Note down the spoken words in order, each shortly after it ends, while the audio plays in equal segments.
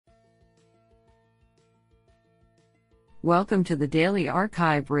Welcome to the Daily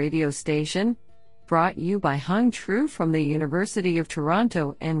Archive radio station, brought you by Hung Tru from the University of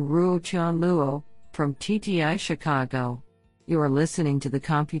Toronto and Ruo Chuan Luo from TTI Chicago. You are listening to the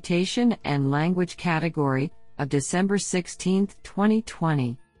Computation and Language category of December 16,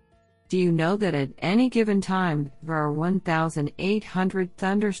 2020. Do you know that at any given time, there are 1,800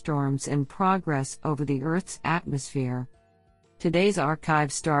 thunderstorms in progress over the Earth's atmosphere? Today's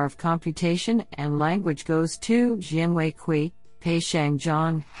archive star of computation and language goes to Jianwei Cui, Peishang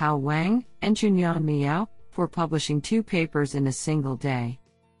Zhang, Hao Wang, and Junyan Miao for publishing 2 papers in a single day.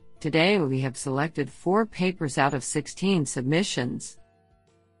 Today we have selected 4 papers out of 16 submissions.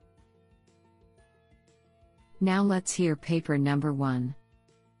 Now let's hear paper number 1.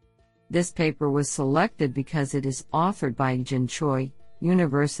 This paper was selected because it is authored by Jin Choi,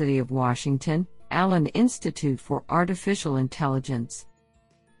 University of Washington, Allen Institute for Artificial Intelligence.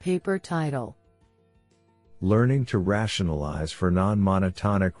 Paper title: Learning to Rationalize for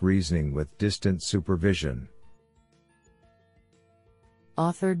Non-Monotonic Reasoning with Distant Supervision.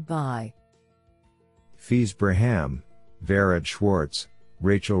 Authored by Fees Braham, Verad Schwartz,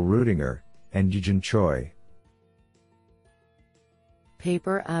 Rachel Rudinger, and Jin Choi.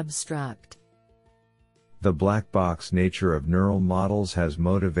 Paper abstract: The black box nature of neural models has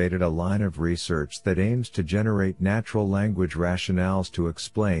motivated a line of research that aims to generate natural language rationales to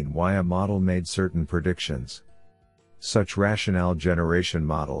explain why a model made certain predictions. Such rationale generation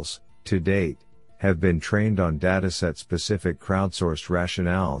models, to date, have been trained on dataset-specific crowdsourced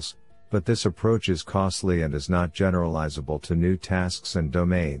rationales, but this approach is costly and is not generalizable to new tasks and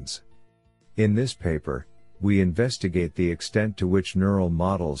domains. In this paper, we investigate the extent to which neural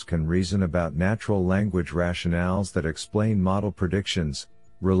models can reason about natural language rationales that explain model predictions,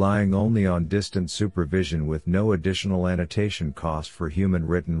 relying only on distant supervision with no additional annotation cost for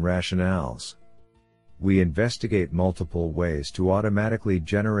human-written rationales. We investigate multiple ways to automatically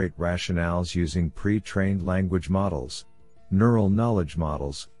generate rationales using pre-trained language models, neural knowledge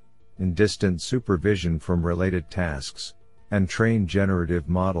models, and distant supervision from related tasks, and train generative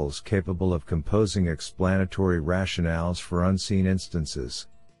models capable of composing explanatory rationales for unseen instances.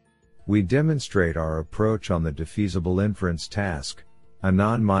 We demonstrate our approach on the defeasible inference task, a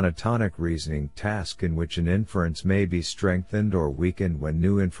non-monotonic reasoning task in which an inference may be strengthened or weakened when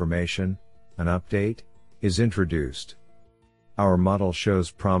new information, an update, is introduced. Our model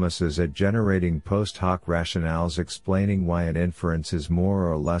shows promises at generating post hoc rationales explaining why an inference is more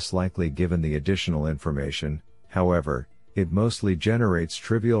or less likely given the additional information. However, it mostly generates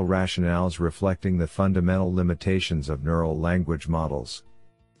trivial rationales reflecting the fundamental limitations of neural language models.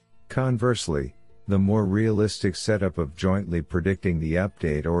 Conversely, the more realistic setup of jointly predicting the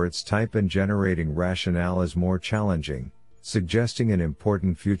update or its type and generating rationale is more challenging, suggesting an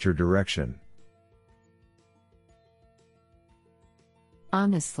important future direction.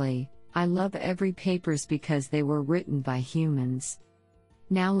 Honestly, I love every papers because they were written by humans.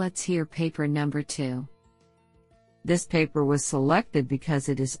 Now let's hear paper number 2. This paper was selected because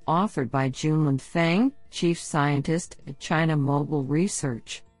it is authored by Junlin Feng, Chief Scientist at China Mobile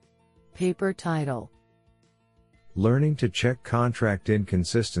Research. Paper title: Learning to Check Contract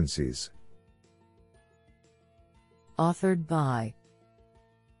Inconsistencies. Authored by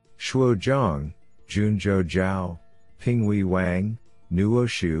Shuo Zhang, Junzhou Zhao, Pingwei Wang, Nuo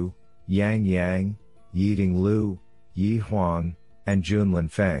Xu, Yang Yang, Yiding Liu, Yi Huang, and Junlin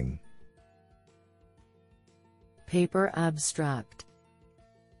Feng. Paper abstract: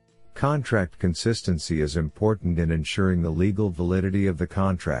 Contract consistency is important in ensuring the legal validity of the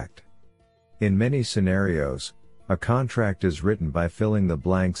contract. In many scenarios, a contract is written by filling the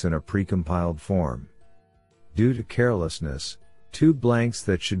blanks in a precompiled form. Due to carelessness, 2 blanks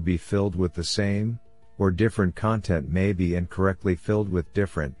that should be filled with the same, or different content may be incorrectly filled with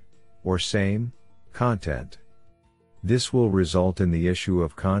different, or same, content. This will result in the issue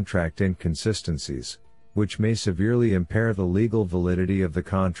of contract inconsistencies, which may severely impair the legal validity of the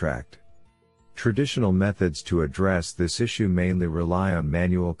contract. Traditional methods to address this issue mainly rely on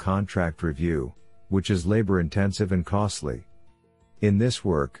manual contract review, which is labor-intensive and costly. In this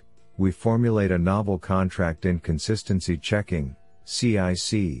work, we formulate a novel contract inconsistency checking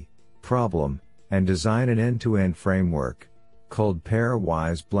 (CIC) problem, and design an end-to-end framework, called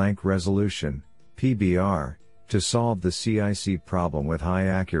pairwise blank resolution (PBR), to solve the CIC problem with high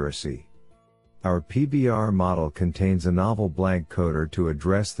accuracy. Our PBR model contains a novel blank coder to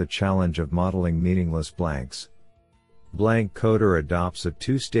address the challenge of modeling meaningless blanks. Blank coder adopts a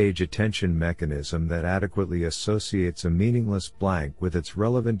 2-stage attention mechanism that adequately associates a meaningless blank with its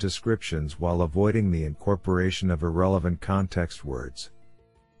relevant descriptions while avoiding the incorporation of irrelevant context words.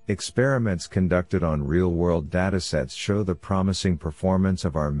 Experiments conducted on real-world datasets show the promising performance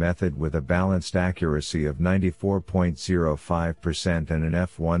of our method with a balanced accuracy of 94.05% and an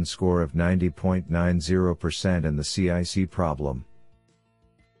F1 score of 90.90% in the CIC problem.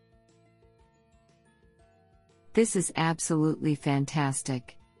 This is absolutely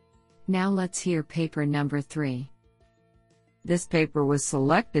fantastic. Now let's hear paper number 3. This paper was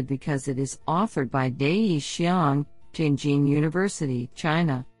selected because it is authored by Dai Xiang, Tianjin University,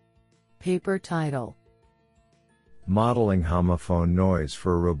 China. Paper title: Modeling Homophone Noise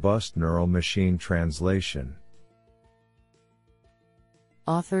for Robust Neural Machine Translation.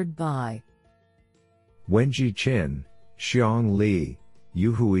 Authored by Wenji Qin, Xiong Li,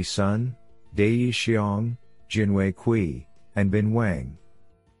 Yuhui Sun, Dai Xiang, Jinwei Kui, and Bin Wang.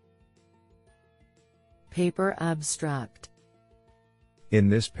 Paper abstract: In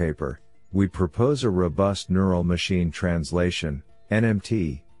this paper, we propose a robust neural machine translation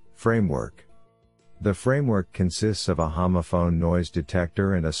 (NMT) framework. The framework consists of a homophone noise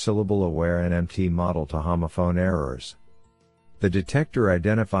detector and a syllable-aware NMT model to homophone errors. The detector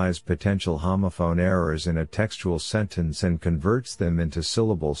identifies potential homophone errors in a textual sentence and converts them into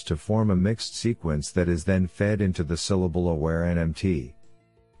syllables to form a mixed sequence that is then fed into the syllable-aware NMT.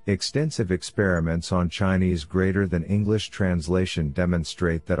 Extensive experiments on Chinese greater than English translation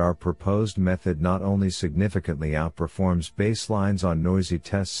demonstrate that our proposed method not only significantly outperforms baselines on noisy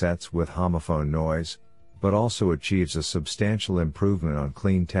test sets with homophone noise, but also achieves a substantial improvement on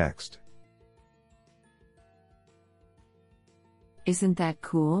clean text. Isn't that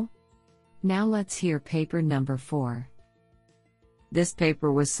cool? Now let's hear paper number 4. This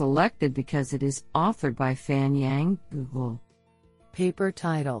paper was selected because it is authored by Fan Yang, Google. Paper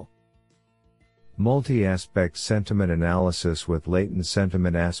title: Multi-aspect sentiment analysis with latent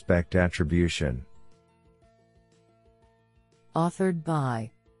sentiment aspect attribution. Authored by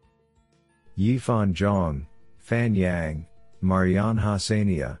Yifan Zhang, Fan Yang, Marianne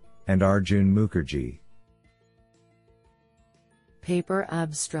Hassania, and Arjun Mukherjee. Paper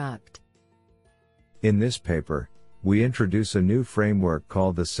abstract: In this paper, we introduce a new framework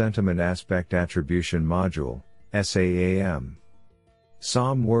called the Sentiment Aspect Attribution Module, SAAM.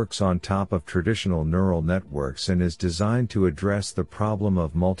 SAM works on top of traditional neural networks and is designed to address the problem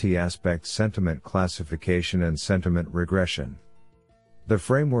of multi-aspect sentiment classification and sentiment regression. The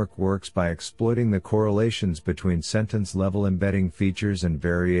framework works by exploiting the correlations between sentence-level embedding features and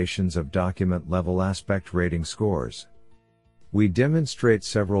variations of document-level aspect rating scores. We demonstrate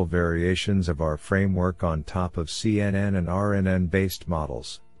several variations of our framework on top of CNN and RNN-based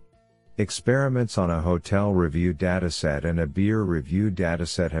models. Experiments on a hotel review dataset and a beer review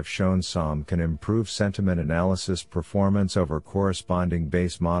dataset have shown SAM can improve sentiment analysis performance over corresponding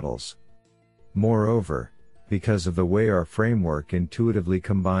base models. Moreover, because of the way our framework intuitively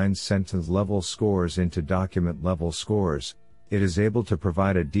combines sentence-level scores into document-level scores, it is able to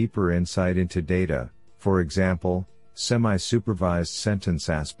provide a deeper insight into data, for example, semi-supervised sentence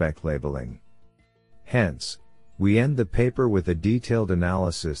aspect labeling. Hence, we end the paper with a detailed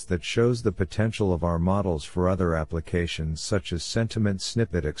analysis that shows the potential of our models for other applications such as sentiment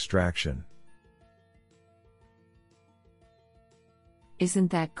snippet extraction. Isn't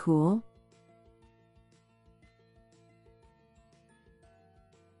that cool?